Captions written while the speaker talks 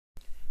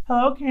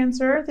Hello,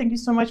 Cancer. Thank you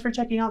so much for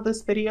checking out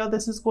this video.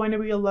 This is going to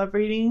be a love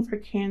reading for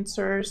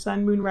Cancer,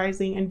 Sun, Moon,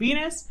 Rising, and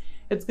Venus.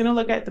 It's going to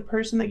look at the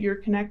person that you're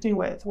connecting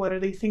with. What are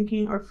they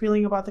thinking or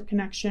feeling about the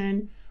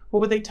connection? What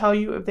would they tell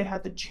you if they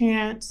had the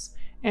chance?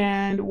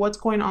 And what's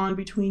going on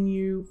between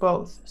you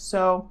both?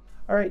 So,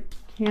 all right,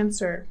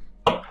 Cancer.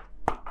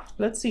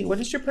 Let's see. What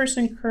is your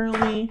person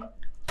currently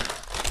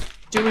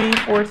doing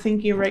or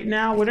thinking right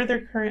now? What are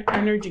their current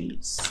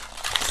energies?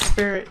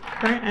 Spirit,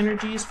 current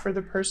energies for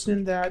the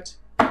person that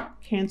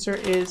Cancer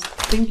is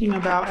thinking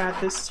about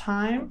at this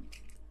time.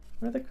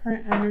 What are the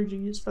current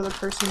energies for the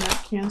person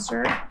that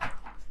Cancer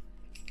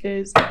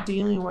is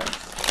dealing with?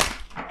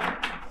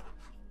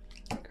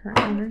 Current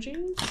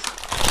energies.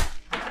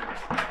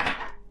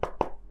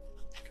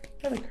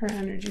 What are the current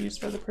energies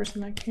for the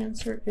person that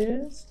Cancer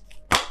is?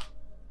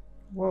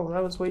 Whoa,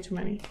 that was way too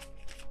many.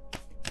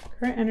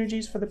 Current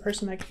energies for the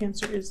person that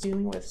Cancer is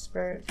dealing with,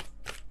 Spirit.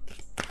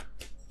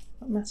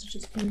 What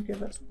messages can you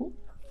give us? Ooh.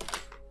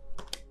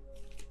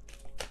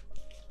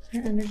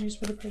 Current energies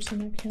for the person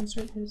that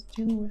Cancer is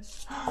dealing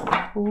with.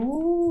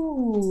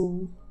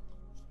 Ooh,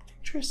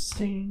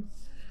 interesting.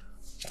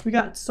 We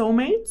got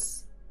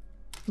soulmates.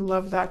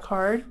 Love that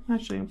card.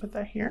 Actually, I'm gonna put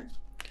that here.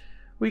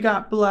 We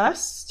got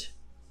blessed.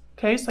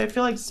 Okay, so I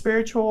feel like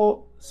spirit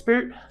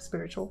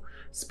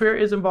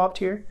is involved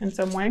here in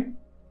some way.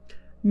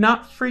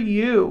 Not for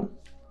you.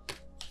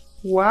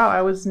 Wow,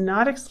 I was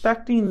not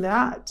expecting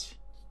that.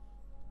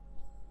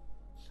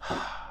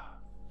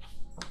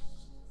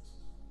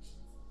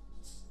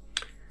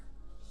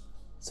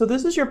 So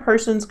this is your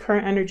person's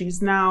current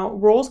energies. Now,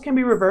 roles can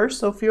be reversed,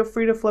 so feel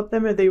free to flip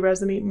them if they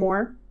resonate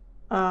more.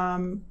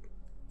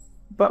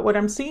 But what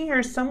I'm seeing here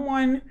is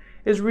someone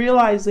is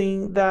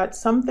realizing that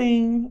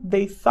something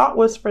they thought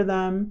was for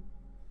them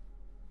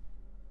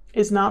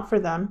is not for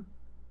them.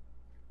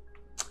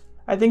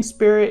 I think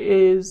Spirit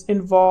is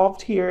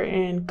involved here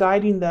in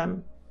guiding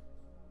them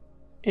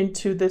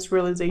into this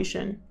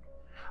realization.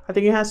 I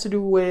think it has to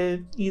do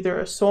with either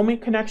a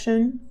soulmate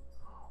connection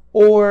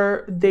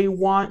or they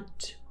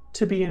want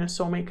to be in a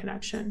soulmate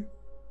connection.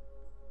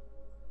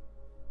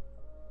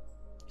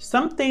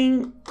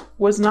 Something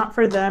was not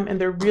for them and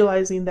they're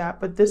realizing that,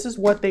 but this is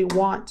what they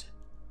want.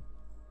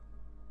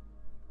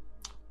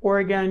 Or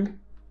again,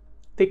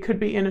 they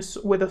could be in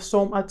with a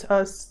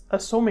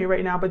soulmate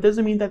right now, but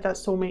doesn't mean that that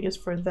soulmate is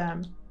for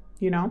them,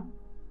 you know?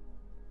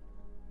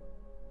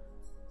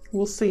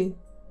 We'll see.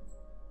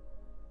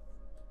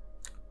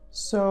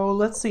 So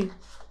let's see.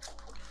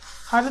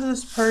 How does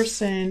this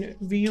person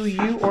view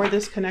you or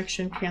this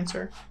connection,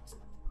 Cancer?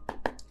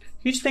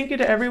 Huge thank you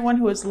to everyone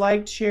who has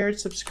liked, shared,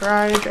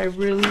 subscribed. I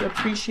really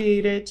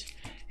appreciate it.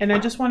 And I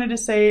just wanted to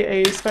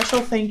say a special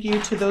thank you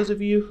to those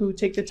of you who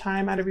take the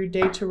time out of your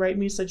day to write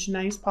me such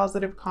nice,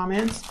 positive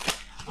comments.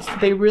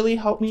 They really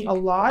help me a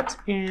lot,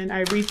 and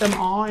I read them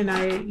all.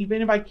 And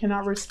even if I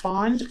cannot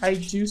respond, I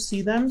do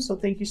see them. So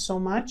thank you so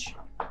much.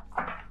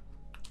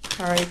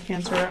 All right,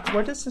 Cancer.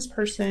 What does this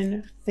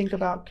person think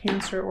about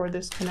Cancer or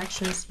this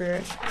connection,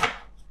 Spirit?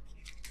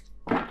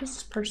 What does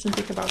this person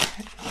think about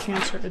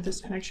Cancer or this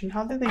connection?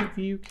 How do they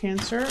view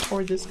Cancer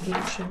or this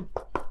connection?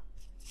 How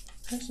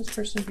does this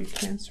person view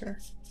Cancer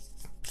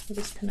or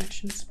this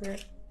connection,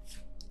 Spirit?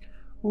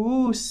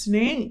 Ooh,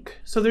 Snake.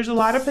 So there's a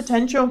lot of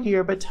potential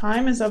here, but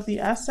time is of the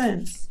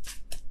essence.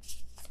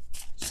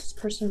 Does this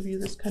person view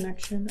this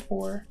connection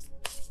or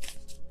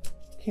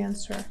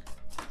Cancer?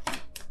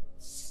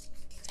 Does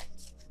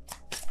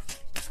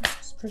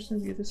this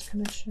person view this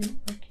connection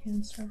or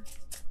Cancer?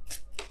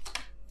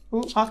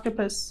 Ooh,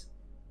 Octopus.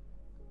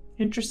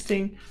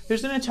 Interesting.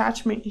 There's an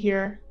attachment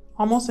here,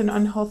 almost an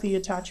unhealthy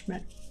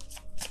attachment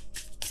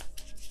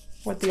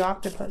with the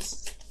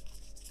Octopus.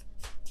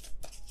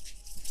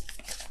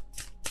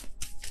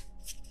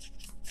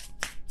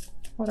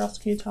 What else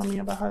can you tell me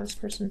about how this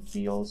person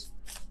feels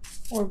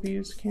or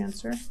views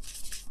Cancer?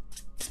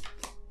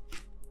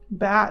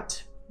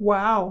 Bat.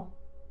 Wow.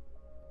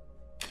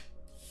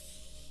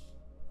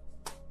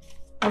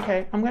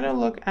 Okay, I'm going to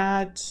look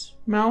at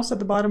Mouse at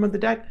the bottom of the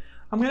deck.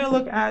 I'm going to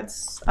look at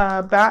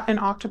Bat and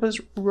Octopus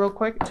real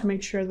quick to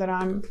make sure that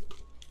I'm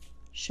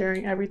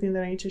sharing everything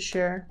that I need to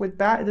share. With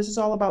Bat, this is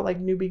all about like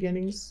new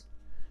beginnings.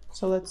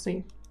 So let's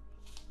see.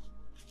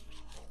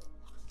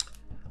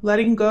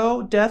 Letting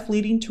go, death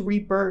leading to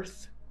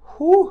rebirth.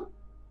 Whew.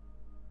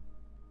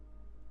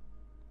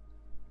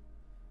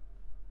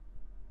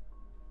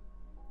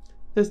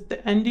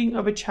 The ending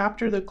of a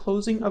chapter, the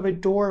closing of a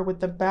door with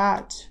the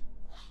Bat.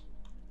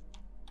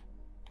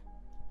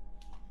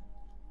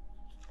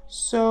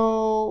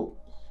 So,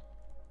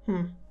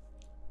 let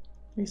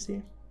me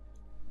see.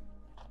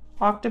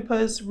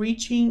 Octopus,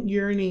 reaching,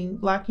 yearning,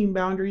 lacking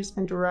boundaries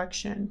and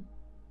direction.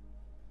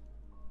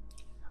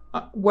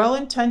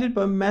 Well-intended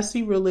but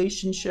messy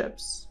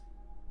relationships.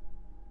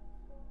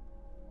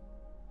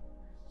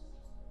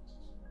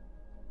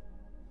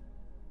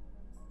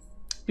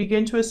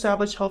 Begin to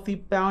establish healthy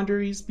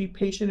boundaries, be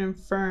patient and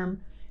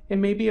firm. It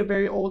may be a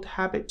very old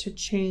habit to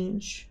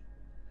change.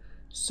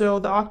 So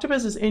the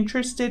octopus is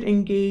interested,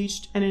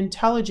 engaged, and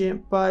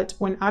intelligent, but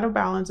when out of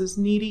balance is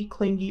needy,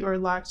 clingy, or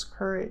lacks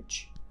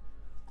courage.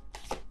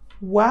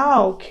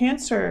 Wow,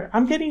 Cancer,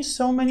 I'm getting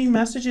so many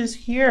messages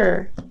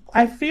here.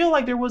 I feel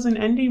like there was an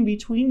ending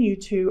between you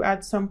two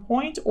at some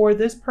point, or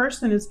this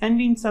person is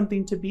ending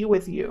something to be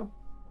with you.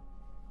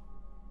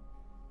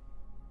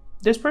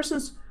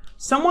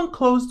 Someone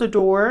closed the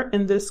door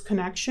in this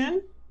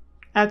connection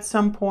at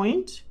some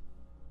point.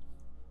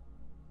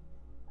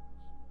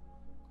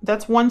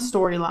 That's one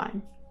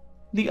storyline.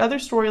 The other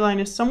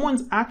storyline is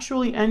someone's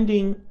actually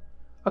ending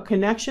a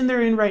connection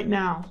they're in right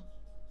now,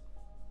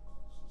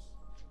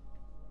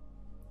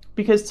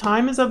 because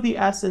time is of the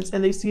essence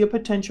and they see a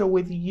potential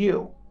with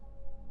you.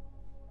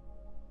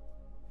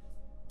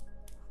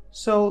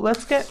 So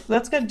let's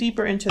get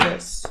deeper into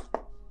this.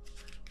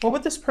 What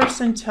would this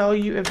person tell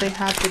you if they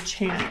had the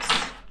chance?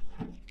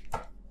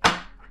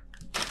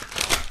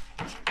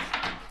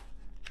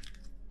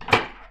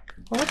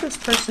 What would this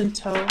person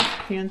tell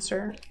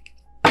Cancer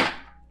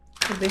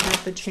if they had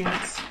the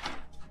chance?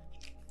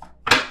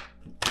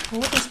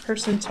 What would this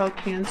person tell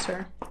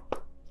Cancer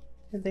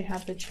if they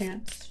had the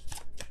chance?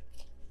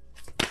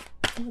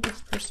 What would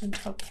this person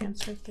tell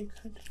Cancer if they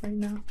could right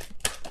now?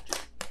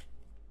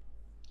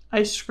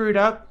 I screwed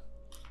up.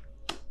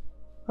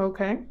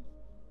 Okay.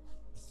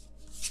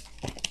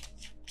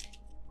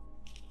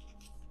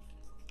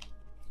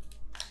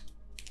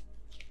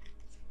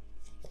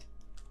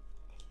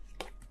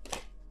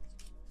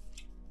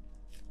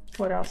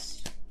 What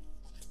else?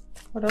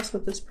 What else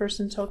would this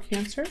person tell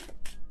Cancer?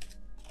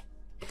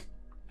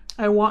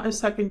 I want a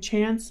second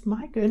chance.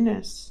 My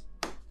goodness.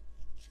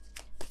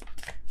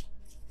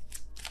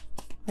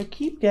 I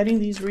keep getting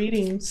these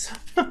readings.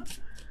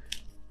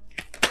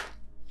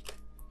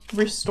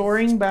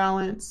 Restoring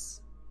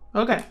balance.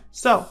 Okay,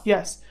 so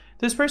yes,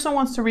 this person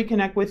wants to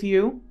reconnect with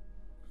you,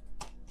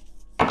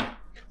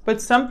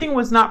 but something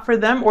was not for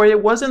them, or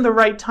it wasn't the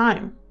right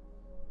time.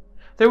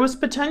 There was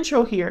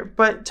potential here,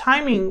 but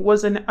timing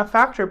was a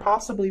factor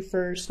possibly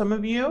for some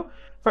of you.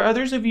 For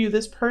others of you,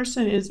 this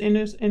person is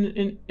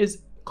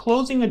is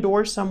closing a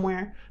door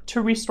somewhere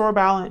to restore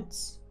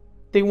balance.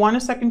 They want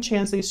a second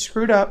chance. They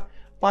screwed up.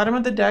 Bottom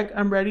of the deck,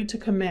 I'm ready to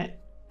commit.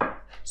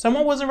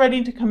 Someone wasn't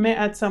ready to commit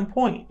at some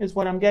point, is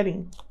what I'm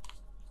getting.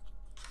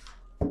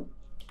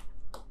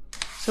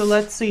 So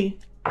let's see.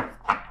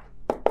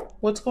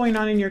 What's going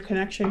on in your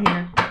connection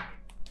here?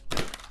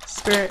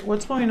 Spirit,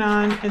 what's going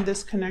on in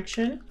this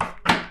connection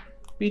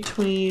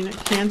between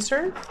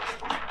Cancer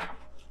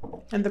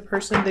and the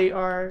person they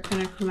are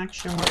in a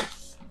connection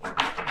with,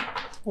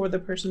 or the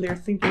person they're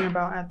thinking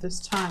about at this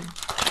time?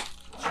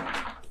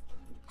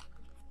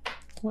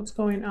 What's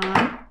going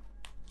on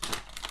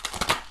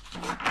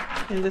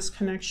in this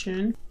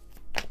connection?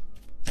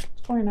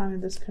 What's going on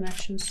in this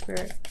connection,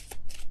 Spirit?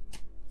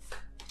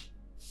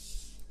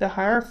 The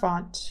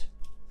Hierophant.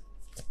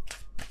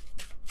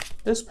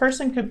 This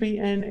person could be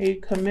in a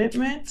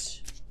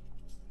commitment,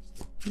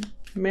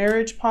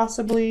 marriage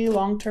possibly,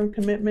 long-term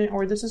commitment,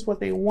 or this is what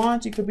they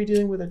want. You could be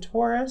dealing with a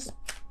Taurus.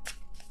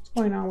 What's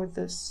going on with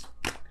this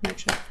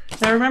connection?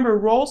 Now remember,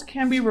 roles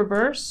can be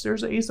reversed.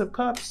 There's an Ace of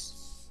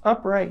Cups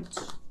upright.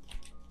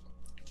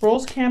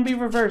 Roles can be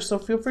reversed, so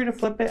feel free to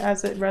flip it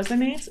as it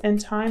resonates, and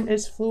time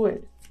is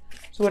fluid.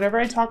 So whatever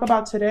I talk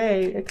about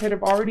today, it could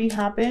have already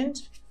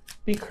happened,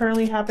 be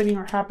currently happening,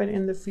 or happen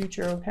in the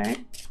future, okay?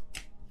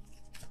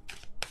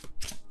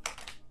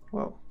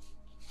 Whoa.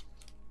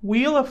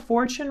 Wheel of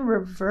Fortune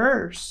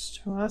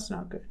reversed. Well, that's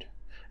not good.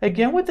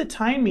 Again, with the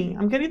timing,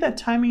 I'm getting that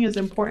timing is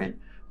important.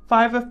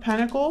 5 of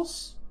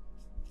Pentacles.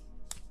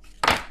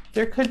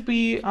 There could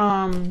be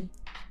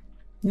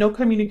no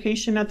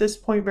communication at this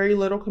point, very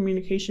little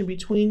communication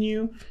between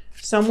you.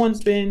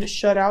 Someone's been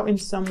shut out in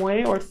some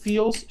way or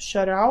feels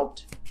shut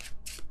out.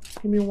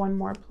 Give me one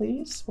more,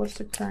 please. What's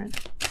the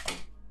current?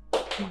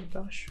 Oh my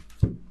gosh.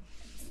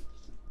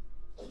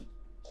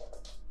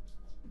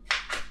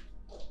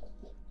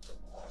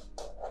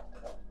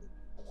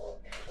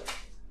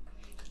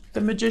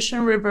 The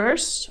Magician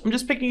reversed. I'm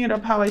just picking it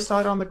up how I saw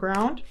it on the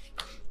ground.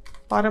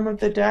 Bottom of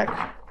the deck.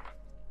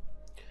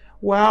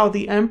 Wow,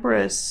 the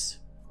Empress.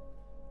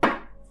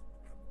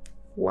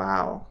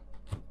 Wow.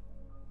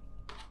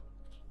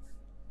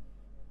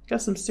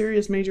 Got some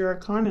serious major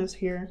arcanas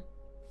here.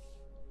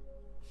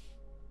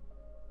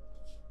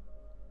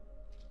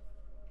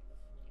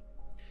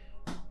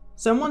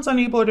 Someone's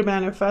unable to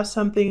manifest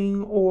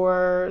something,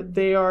 or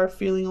they are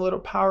feeling a little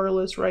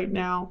powerless right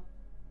now.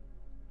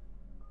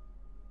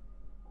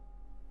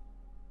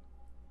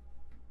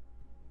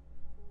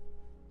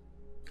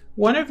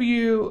 One of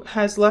you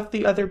has left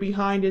the other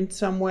behind in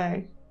some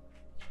way.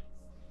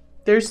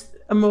 There's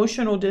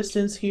emotional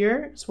distance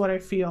here, is what I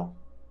feel.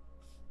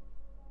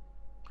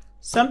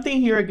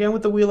 Something here, again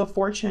with the Wheel of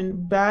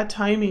Fortune, bad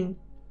timing,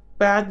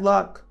 bad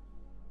luck.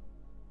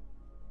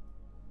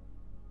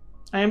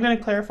 I am going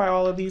to clarify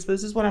all of these, but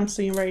this is what I'm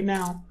seeing right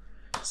now.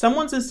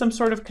 Someone's in some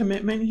sort of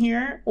commitment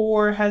here,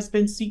 or has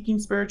been seeking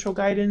spiritual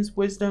guidance,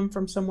 wisdom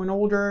from someone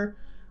older.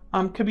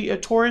 Could be a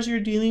Taurus you're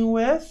dealing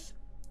with.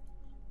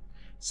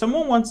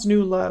 Someone wants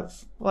new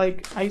love.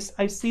 Like, I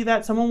see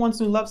that. Someone wants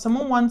new love.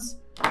 Someone wants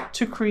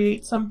to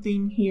create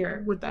something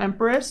here with the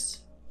Empress.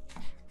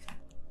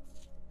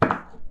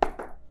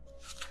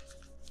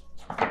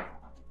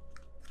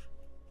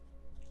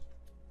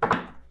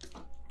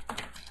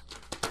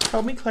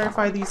 Help me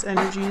clarify these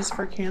energies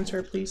for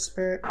Cancer, please,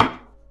 Spirit.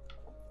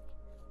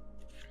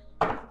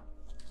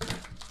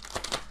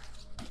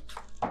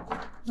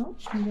 Oh,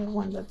 and the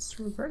one that's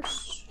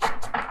reversed.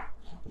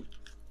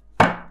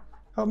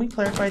 Help me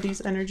clarify these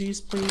energies,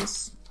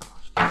 please,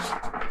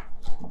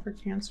 for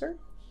Cancer.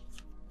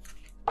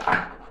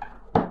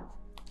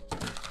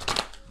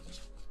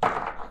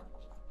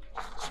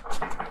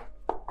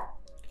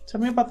 Tell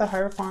me about the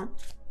Hierophant.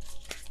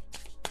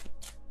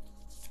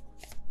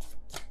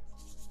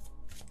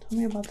 Tell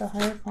me about the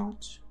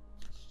Hierophant.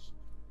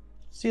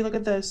 See, look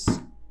at this.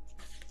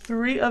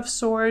 3 of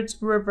Swords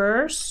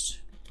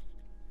reversed.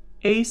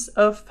 Ace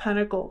of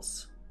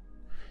Pentacles.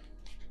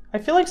 I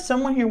feel like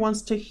someone here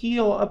wants to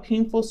heal a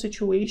painful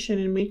situation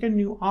and make a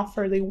new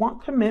offer. They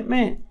want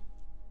commitment.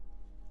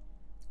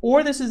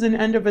 Or this is an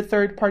end of a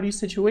third-party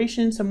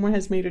situation. Someone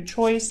has made a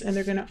choice and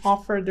they're going to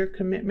offer their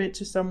commitment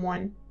to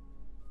someone.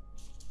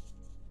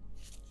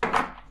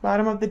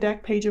 Bottom of the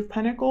deck, Page of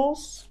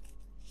Pentacles.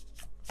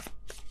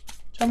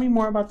 Tell me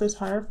more about this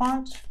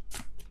Hierophant.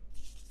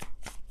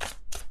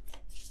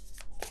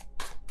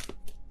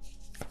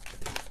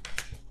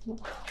 Why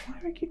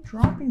do I keep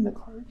dropping the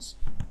cards?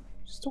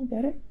 Just don't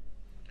get it.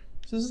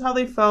 So this is how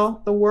they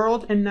fell. The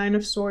World and 9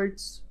 of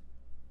Swords.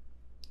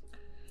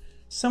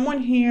 Someone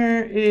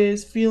here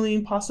is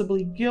feeling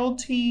possibly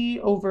guilty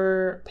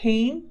over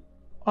pain.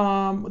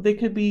 They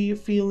could be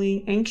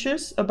feeling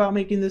anxious about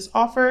making this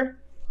offer,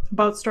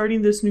 about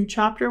starting this new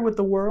chapter with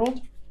the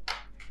World.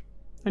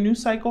 A new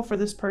cycle for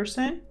this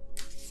person.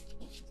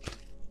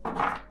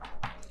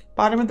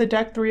 Bottom of the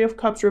deck, 3 of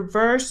Cups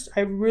reversed.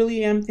 I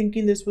really am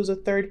thinking this was a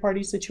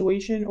third-party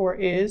situation, or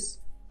is.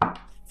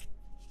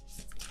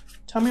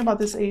 Tell me about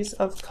this Ace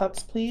of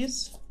Cups,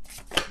 please,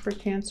 for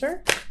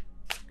Cancer.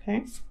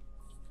 Okay.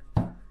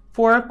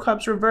 4 of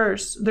Cups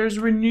reversed. There's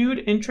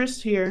renewed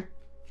interest here.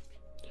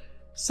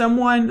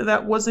 Someone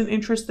that wasn't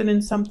interested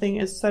in something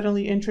is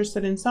suddenly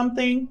interested in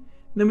something.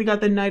 Then we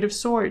got the Knight of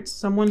Swords.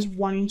 Someone's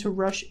wanting to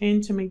rush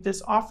in to make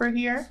this offer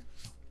here.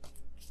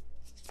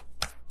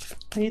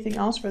 Anything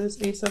else for this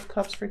Ace of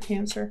Cups for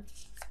Cancer?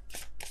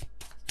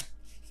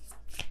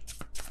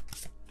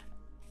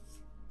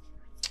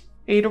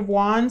 Eight of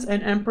Wands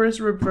and Empress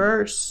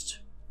reversed.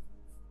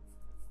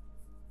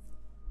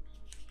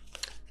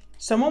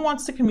 Someone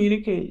wants to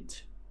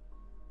communicate.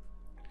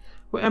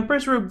 With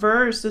Empress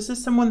reversed, this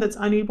is someone that's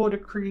unable to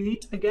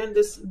create. Again,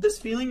 this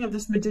feeling of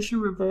this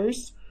Magician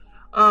reversed.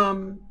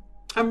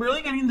 I'm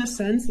really getting the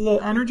sense, the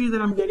energy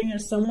that I'm getting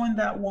is someone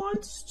that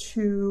wants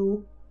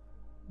to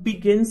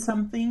begin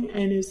something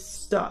and is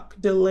stuck,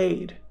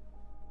 delayed.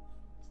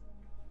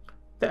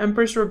 The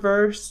Empress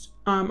reversed,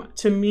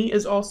 to me,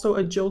 is also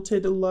a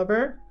jilted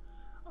lover,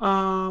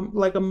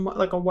 like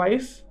a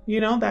wife, you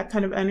know, that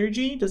kind of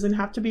energy. Doesn't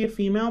have to be a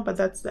female, but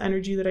that's the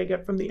energy that I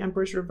get from the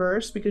Empress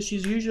reversed, because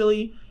she's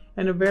usually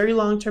in a very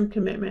long-term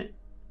commitment.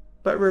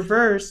 But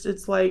reversed,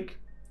 it's like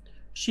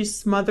she's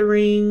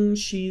smothering,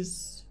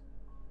 she's,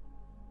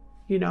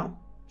 you know,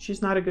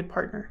 she's not a good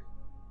partner.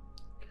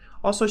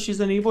 Also, she's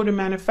unable to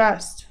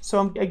manifest. So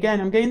I'm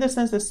getting the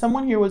sense that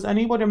someone here was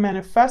unable to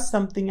manifest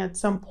something at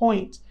some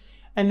point.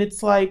 And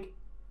it's like,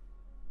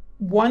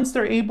 once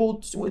they're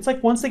able to, it's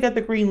like once they get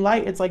the green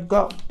light, it's like,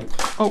 go.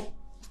 Oh,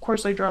 of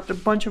course I dropped a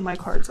bunch of my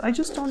cards. I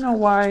just don't know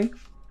why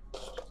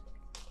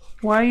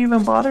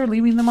even bother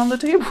leaving them on the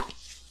table?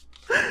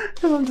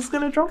 Because I'm just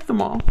going to drop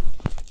them all.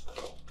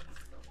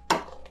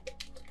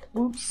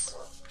 Oops.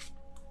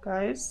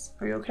 Guys,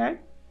 are you okay?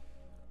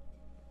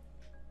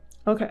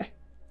 Okay.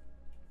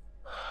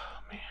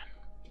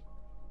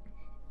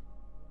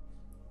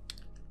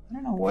 I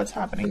don't know what's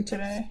happening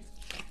today.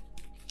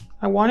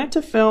 I wanted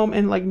to film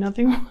and like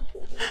nothing.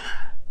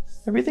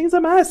 Everything's a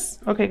mess.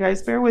 Okay,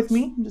 guys, bear with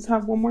me. Just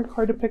have one more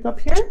card to pick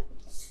up here.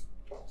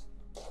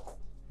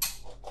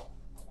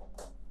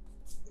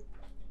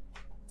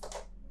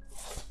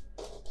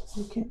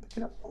 You can't pick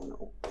it up. Oh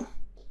no.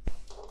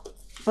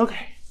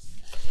 Okay.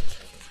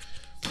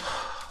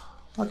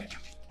 Okay.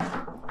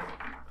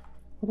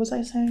 What was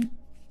I saying?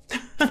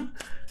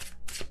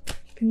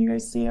 Can you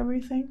guys see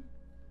everything?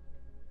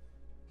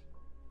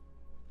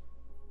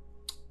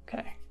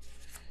 Okay,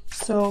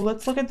 so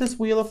let's look at this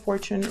Wheel of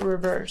Fortune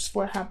reverse.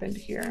 What happened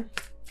here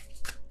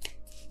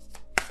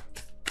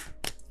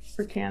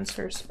for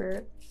Cancer,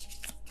 Spirit?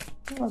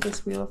 What about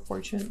this Wheel of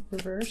Fortune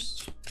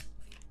reversed?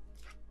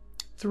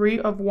 3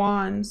 of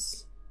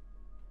Wands.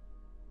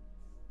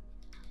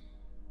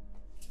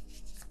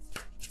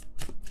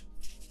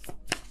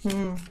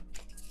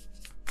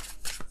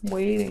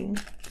 Waiting.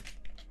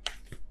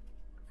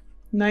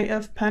 Knight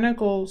of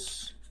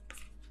Pentacles.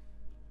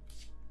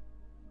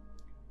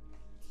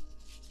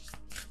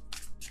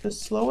 The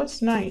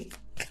slowest night.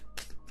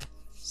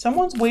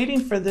 Someone's waiting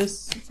for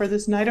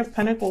this Knight of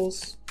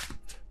Pentacles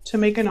to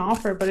make an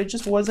offer, but it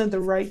just wasn't the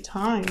right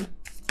time.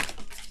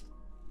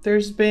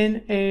 There's been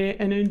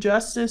an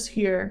injustice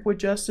here with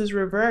justice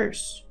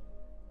reversed.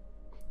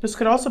 This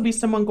could also be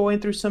someone going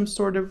through some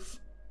sort of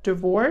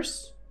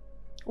divorce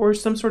or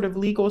some sort of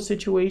legal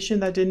situation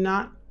that did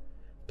not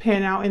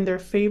pan out in their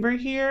favor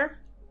here.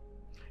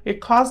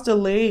 It caused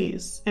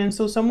delays, and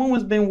so someone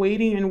was been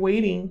waiting and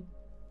waiting.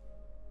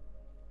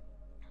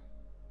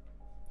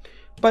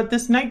 But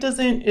this knight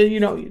doesn't, you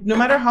know, no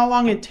matter how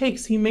long it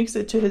takes, he makes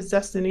it to his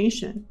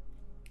destination.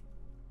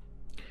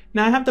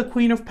 Now I have the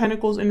Queen of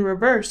Pentacles in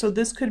reverse, so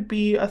this could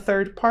be a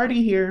third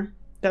party here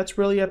that's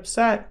really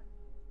upset.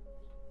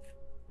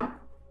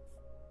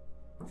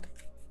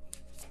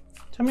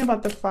 Tell me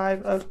about the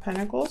Five of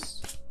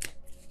Pentacles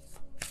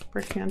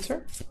for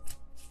Cancer.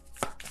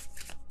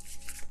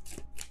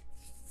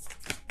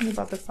 Tell me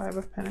about the Five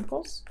of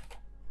Pentacles.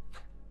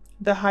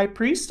 The High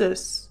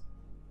Priestess.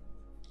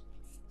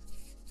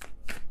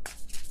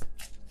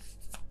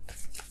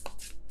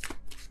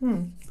 Tell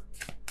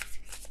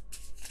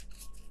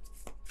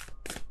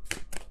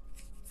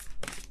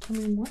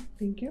me more.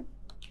 Thank you.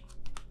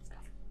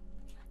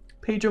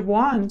 Page of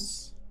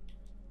Wands.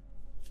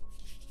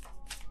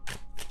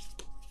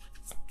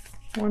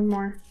 One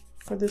more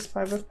for this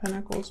Five of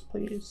Pentacles,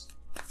 please.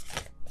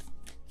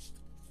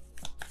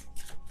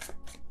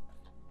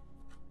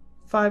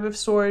 Five of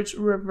Swords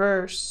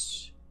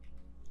reversed.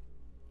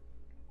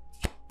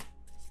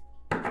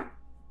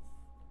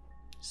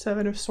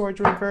 Seven of Swords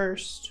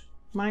reversed.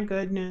 My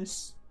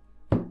goodness.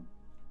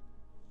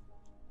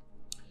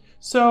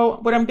 So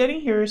what I'm getting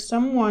here is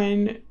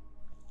someone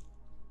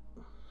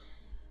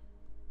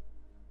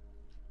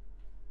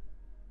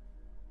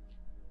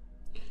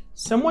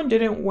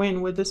didn't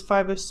win with this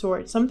Five of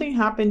Swords. Something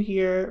happened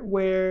here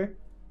where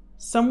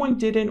someone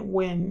didn't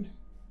win,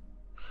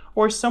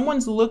 or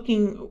someone's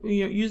looking,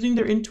 you know, using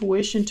their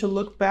intuition to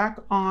look back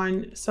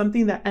on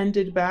something that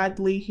ended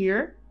badly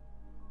here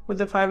with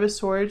the Five of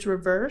Swords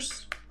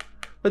reverse.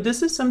 But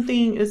this is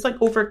something, it's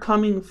like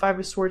overcoming Five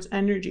of Swords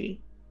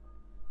energy.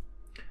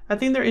 I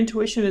think their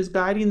intuition is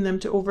guiding them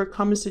to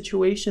overcome a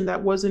situation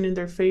that wasn't in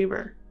their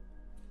favor.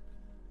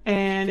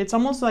 And it's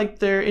almost like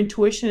their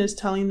intuition is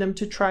telling them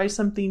to try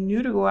something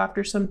new, to go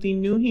after something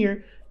new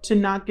here, to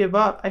not give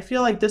up. I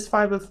feel like this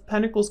Five of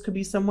Pentacles could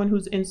be someone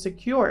who's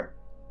insecure,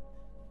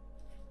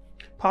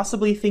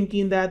 possibly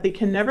thinking that they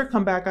can never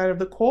come back out of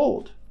the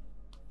cold.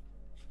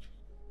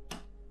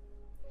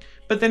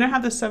 But then I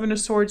have the Seven of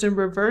Swords in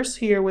reverse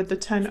here with the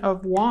Ten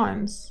of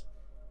Wands.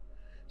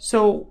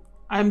 So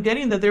I'm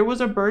getting that there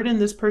was a burden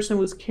this person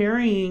was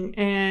carrying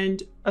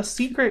and a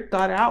secret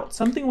got out.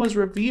 Something was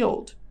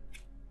revealed.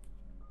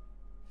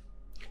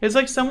 It's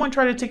like someone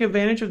tried to take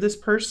advantage of this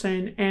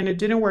person and it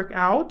didn't work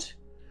out.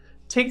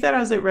 Take that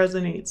as it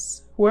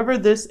resonates. Whoever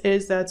this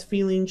is that's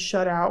feeling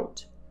shut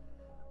out,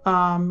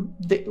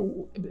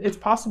 it's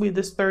possibly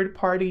this third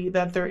party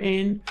that they're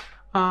in,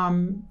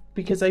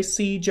 because I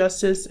see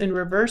justice in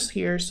reverse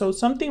here. So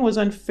something was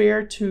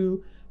unfair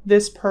to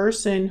this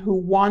person who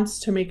wants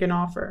to make an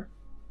offer.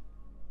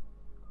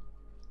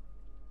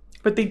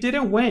 But they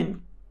didn't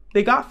win.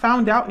 They got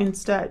found out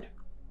instead.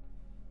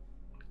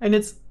 And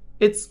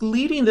it's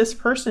leading this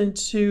person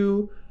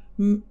to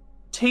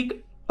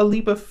take a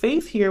leap of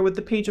faith here with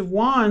the Page of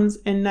Wands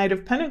and Knight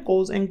of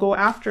Pentacles and go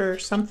after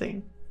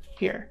something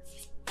here.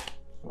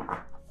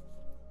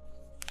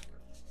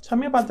 Tell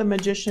me about the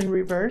Magician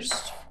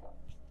reversed.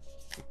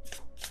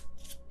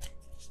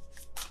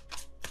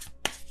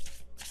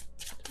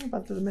 Tell me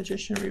about the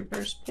Magician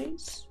reversed,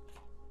 please.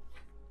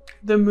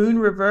 The Moon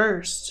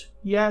reversed.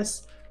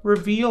 Yes,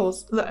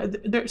 reveals.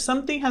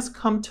 Something has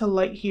come to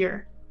light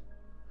here.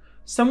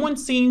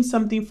 Someone's seeing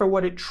something for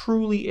what it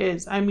truly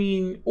is. I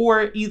mean,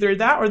 or either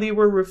that or they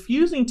were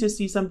refusing to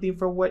see something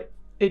for what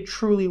it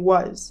truly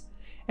was.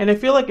 And I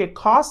feel like it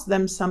cost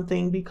them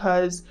something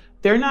because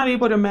they're not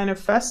able to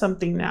manifest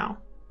something now.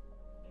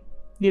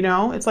 You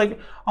know, it's like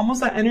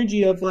almost that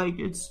energy of like,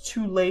 it's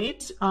too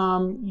late.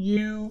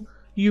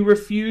 You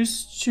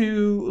refuse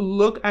to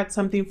look at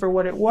something for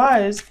what it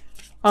was.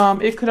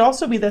 It could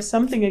also be that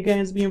something again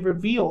is being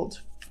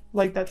revealed,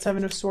 like that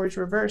Seven of Swords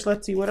reverse.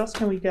 Let's see, what else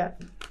can we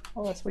get?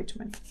 Oh, that's way too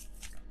many.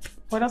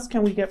 What else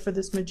can we get for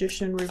this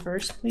Magician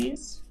reverse,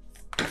 please?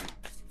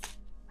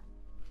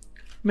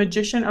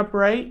 Magician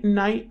upright,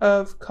 Knight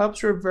of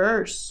Cups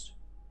reversed.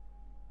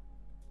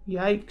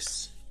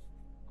 Yikes.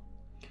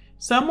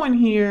 Someone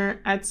here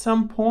at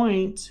some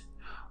point,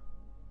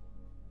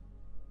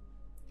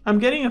 I'm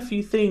getting a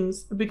few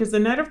things, because the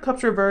Knight of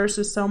Cups reverse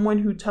is someone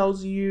who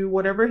tells you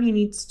whatever he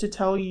needs to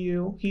tell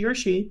you, he or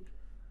she,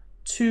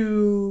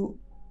 to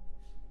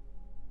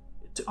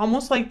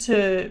almost like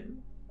to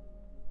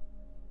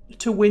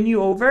win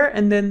you over,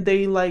 and then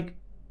they like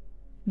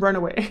run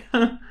away.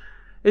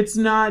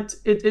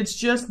 It's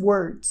just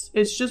words.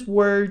 It's just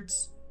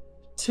words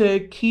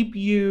to keep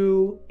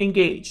you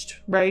engaged,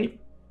 right?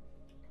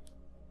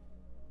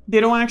 They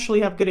don't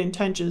actually have good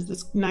intentions,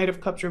 this Knight of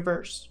Cups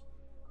reverse.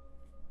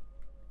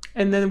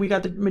 And then we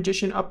got the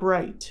Magician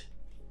upright.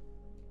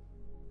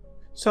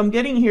 So I'm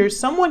getting here,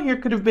 someone here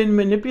could have been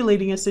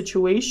manipulating a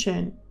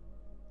situation,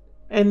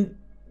 and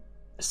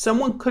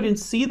someone couldn't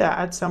see that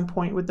at some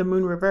point with the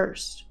moon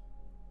reversed.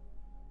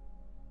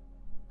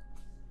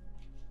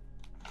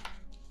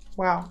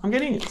 Wow, I'm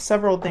getting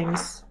several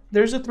things.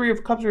 There's a Three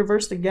of Cups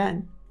reversed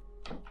again.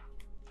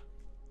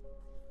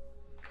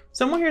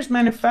 Someone here is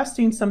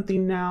manifesting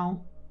something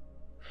now.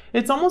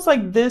 It's almost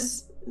like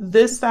this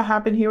that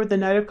happened here with the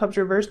Knight of Cups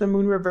reversed, the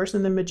moon reversed,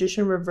 and the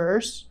Magician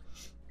reversed.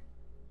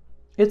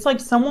 It's like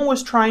someone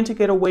was trying to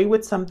get away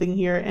with something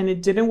here and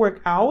it didn't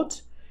work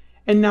out.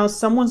 And now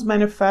someone's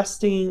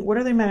manifesting. What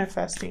are they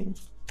manifesting?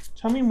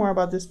 Tell me more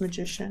about this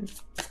Magician.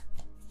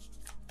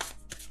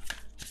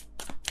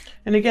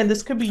 And again,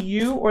 this could be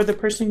you or the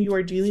person you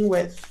are dealing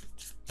with.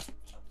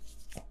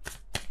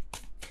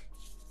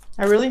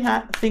 I really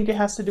think it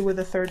has to do with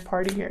a third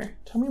party here.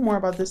 Tell me more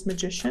about this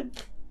Magician.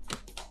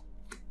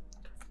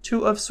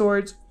 Two of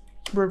Swords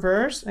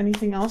reverse.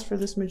 Anything else for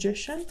this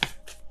Magician?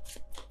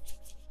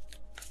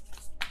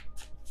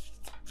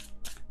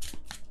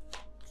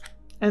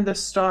 And the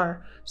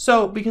Star.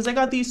 So because I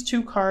got these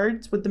two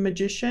cards with the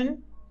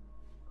Magician,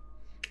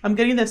 I'm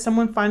getting that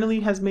someone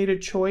finally has made a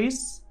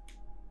choice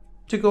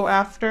to go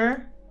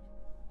after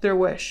their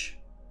wish.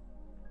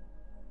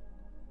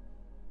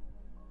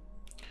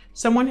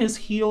 Someone has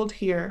healed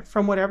here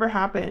from whatever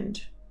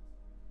happened.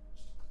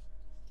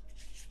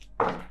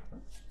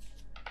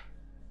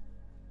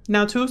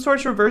 Now, Two of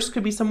Swords reversed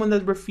could be someone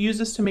that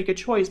refuses to make a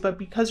choice, but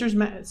because there's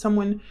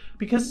someone,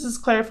 because this is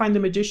clarifying the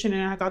Magician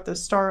and I got the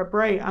Star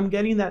upright, I'm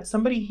getting that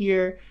somebody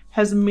here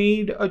has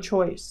made a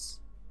choice.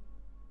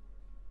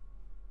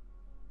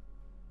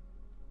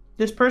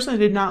 This person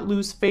did not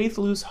lose faith,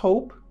 lose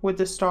hope with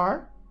the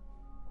Star.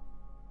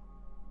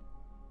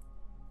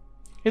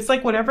 It's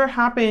like whatever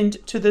happened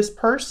to this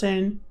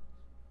person,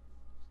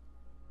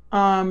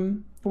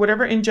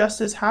 whatever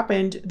injustice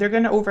happened, they're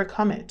going to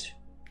overcome it.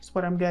 That's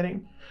what I'm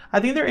getting. I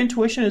think their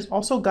intuition is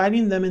also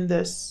guiding them in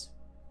this.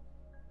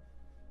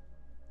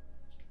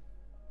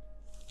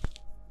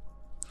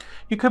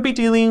 You could be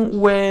dealing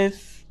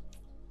with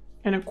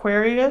an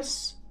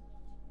Aquarius,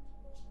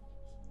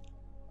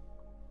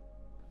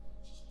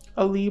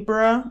 a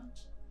Libra,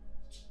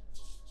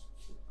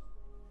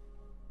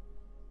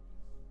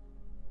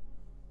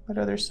 what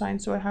other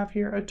signs do I have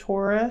here? A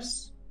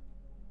Taurus,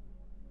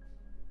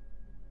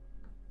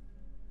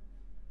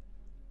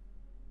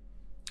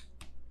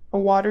 a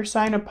water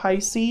sign, a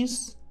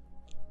Pisces,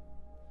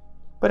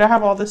 but I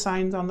have all the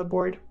signs on the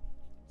board.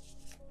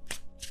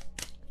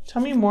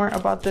 Tell me more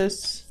about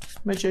this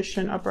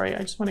Magician upright. I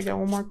just want to get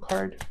one more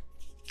card.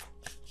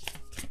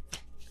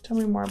 Tell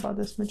me more about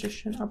this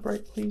Magician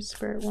upright, please,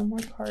 Spirit. One more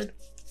card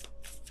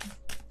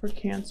for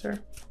Cancer.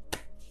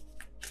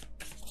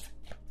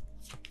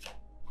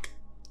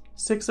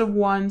 Six of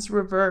Wands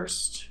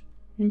reversed.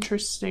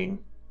 Interesting.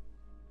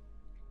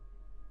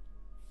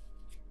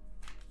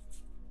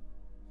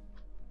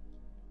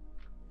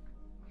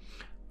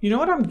 You know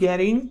what I'm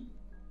getting?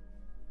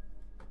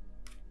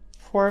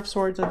 Four of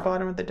Swords at the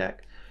bottom of the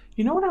deck.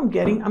 You know what I'm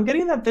getting? I'm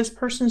getting that this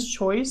person's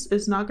choice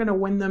is not going to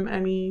win them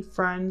any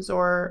friends,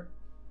 or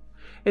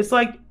it's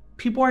like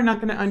people are not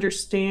going to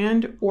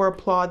understand or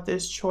applaud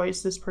this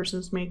choice this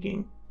person's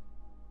making.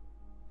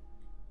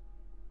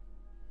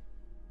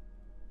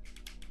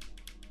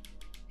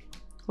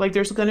 Like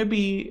there's going to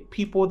be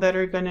people that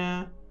are going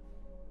to,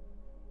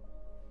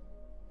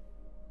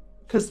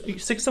 because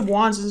Six of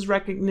Wands is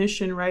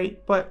recognition,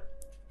 right? But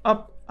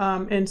up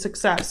in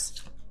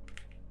success,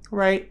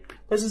 right?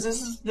 This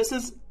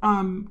is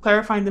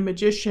clarifying the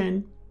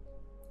Magician.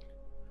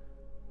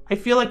 I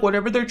feel like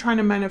whatever they're trying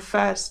to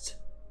manifest,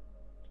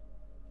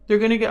 they're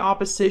going to get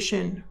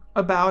opposition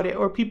about it,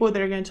 or people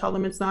that are going to tell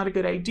them it's not a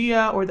good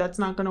idea, or that's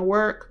not going to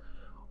work,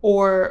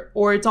 or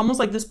it's almost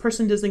like this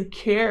person doesn't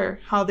care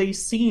how they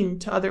seem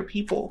to other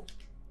people.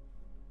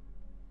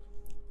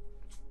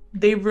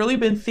 They've really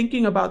been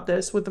thinking about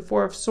this with the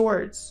Four of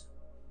Swords.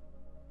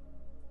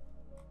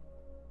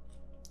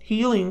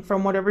 Healing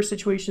from whatever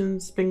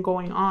situation's been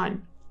going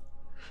on.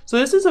 So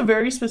this is a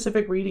very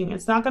specific reading.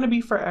 It's not going to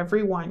be for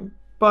everyone,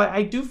 but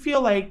I do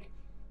feel like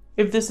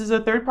if this is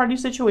a third-party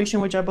situation,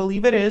 which I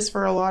believe it is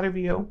for a lot of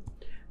you,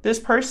 this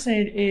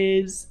person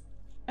is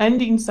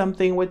ending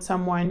something with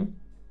someone.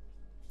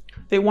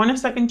 They want a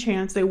second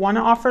chance. They want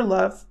to offer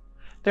love.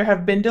 There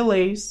have been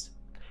delays.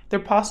 There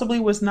possibly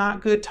was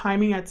not good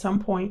timing at some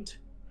point.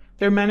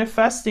 They're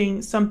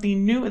manifesting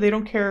something new. They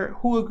don't care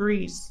who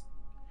agrees.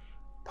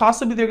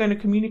 Possibly they're going to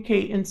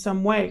communicate in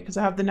some way, because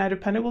I have the Knight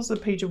of Pentacles, the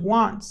Page of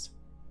Wands.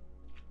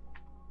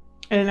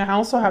 And I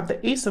also have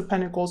the Ace of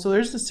Pentacles. So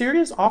there's a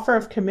serious offer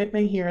of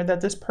commitment here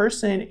that this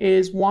person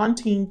is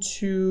wanting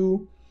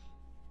to,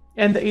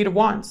 and the Eight of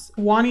Wands,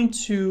 wanting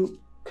to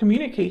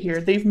communicate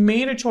here. They've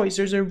made a choice.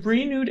 There's a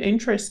renewed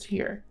interest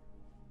here.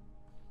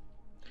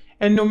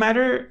 And no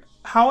matter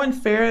how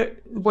unfair,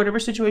 whatever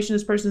situation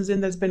this person is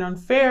in that's been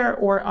unfair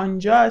or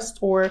unjust,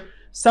 or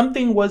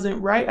something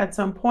wasn't right at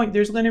some point,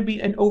 there's going to be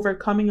an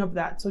overcoming of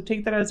that. So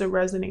take that as it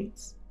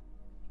resonates.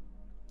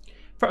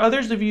 For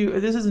others of you,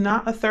 if this is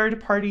not a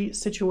third-party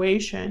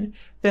situation,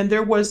 then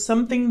there was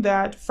something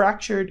that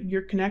fractured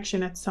your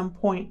connection at some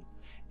point.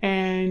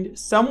 and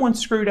someone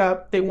screwed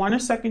up. They want a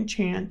second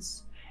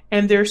chance,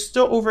 and they're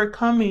still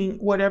overcoming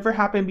whatever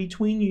happened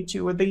between you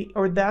two,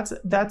 or that's a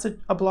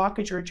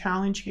blockage or a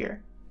challenge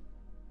here.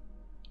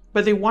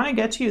 But they want to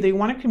get to you. They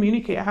want to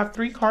communicate. I have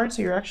 3 cards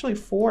here, actually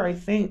 4, I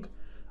think,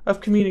 of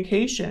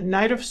communication.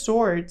 Knight of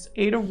Swords,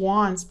 8 of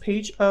Wands,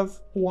 Page of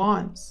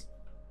Wands.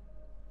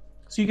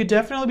 So you could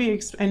definitely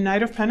be, and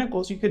Knight of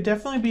Pentacles, you could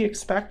definitely be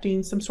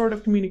expecting some sort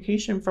of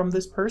communication from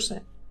this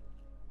person.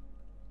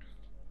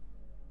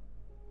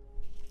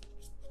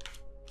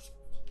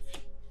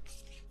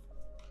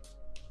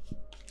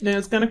 And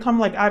it's going to come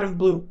like out of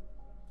blue.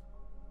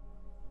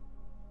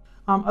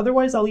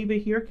 Otherwise, I'll leave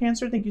it here,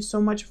 Cancer. Thank you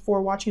so much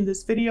for watching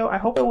this video. I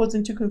hope it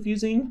wasn't too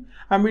confusing.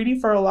 I'm reading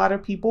for a lot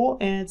of people,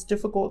 and it's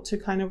difficult to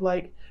kind of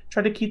like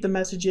try to keep the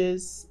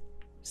messages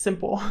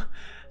simple.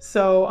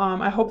 So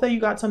I hope that you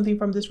got something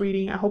from this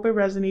reading. I hope it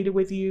resonated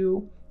with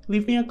you.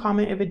 Leave me a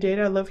comment if it did.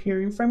 I love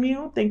hearing from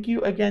you. Thank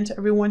you again to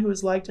everyone who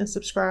has liked and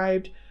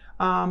subscribed.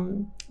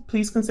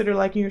 Please consider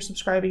liking or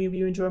subscribing if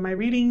you enjoy my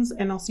readings,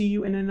 and I'll see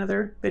you in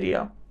another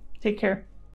video. Take care.